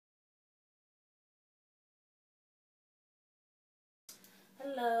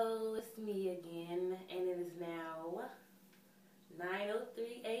Hello, it's me again, and it is now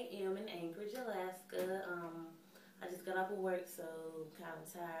 9:03 a.m. in Anchorage, Alaska. I just got off of work, so I'm kind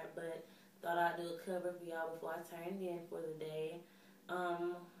of tired, but thought I'd do a cover for y'all before I turned in for the day.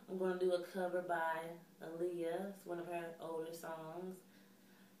 I'm going to do a cover by Aaliyah. It's one of her older songs.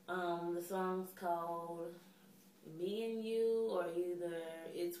 The song's called Me and You, or either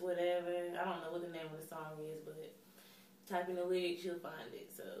It's Whatever. I don't know what the name of the song is, but type in the lyrics, you'll find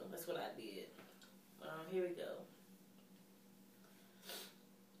it. So that's what I did. Here we go.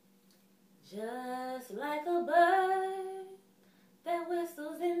 Just like a bird that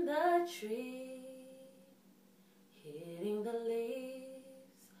whistles in the tree, hitting the leaves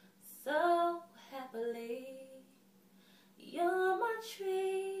so happily. You're my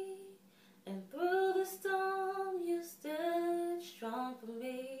tree, and through the storm you stood strong for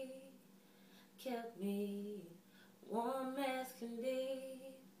me, kept me warm as can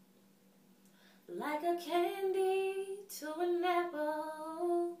be, like a candy to an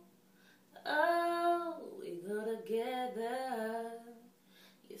apple. Oh, we go together.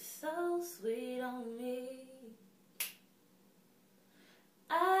 You're so sweet on me.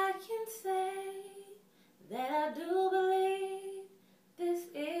 I can say that I do believe this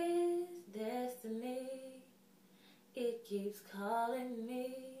is destiny. It keeps calling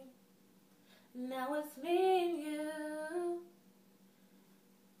me. Now it's me and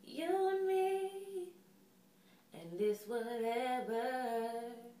you and me, and it's whatever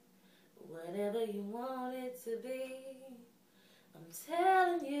you want it to be. I'm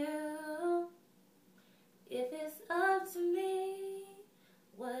telling you, if it's up to me,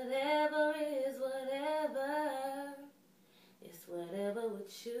 whatever is whatever, it's whatever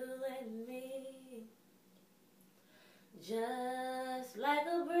with you and me. Just like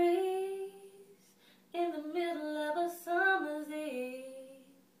a breeze in the middle of a summer's eve,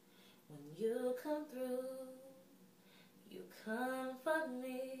 when you come through, you comfort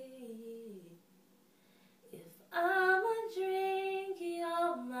me. If I'm a drink,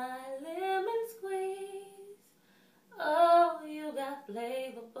 you're my lemon squeeze. Oh, you got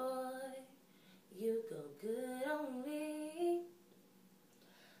flavor, boy, you go good on me.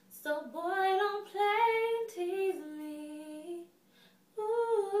 So boy, don't play and tease me.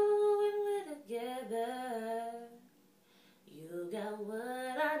 Ooh, when we're together, you got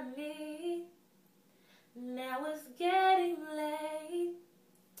what I need. Now it's getting late.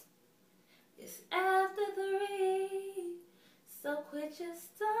 It's after 3, so quit your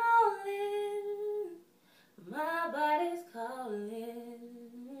stalling. My body's calling.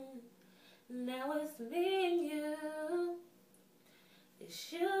 Now it's me and you.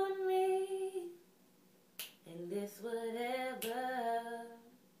 It's you and me. And this whatever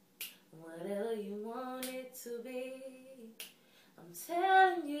you want it to be. I'm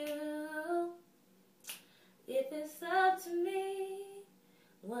telling you, if it's up to me,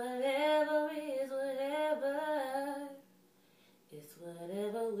 whatever is whatever, it's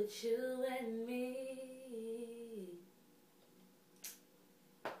whatever with you and me.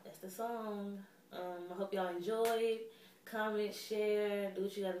 That's the song. I hope y'all enjoyed. Comment, share, do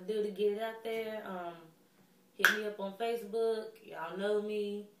what you gotta do to get it out there. Hit me up on Facebook. Y'all know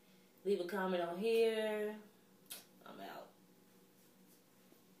me. Leave a comment on here.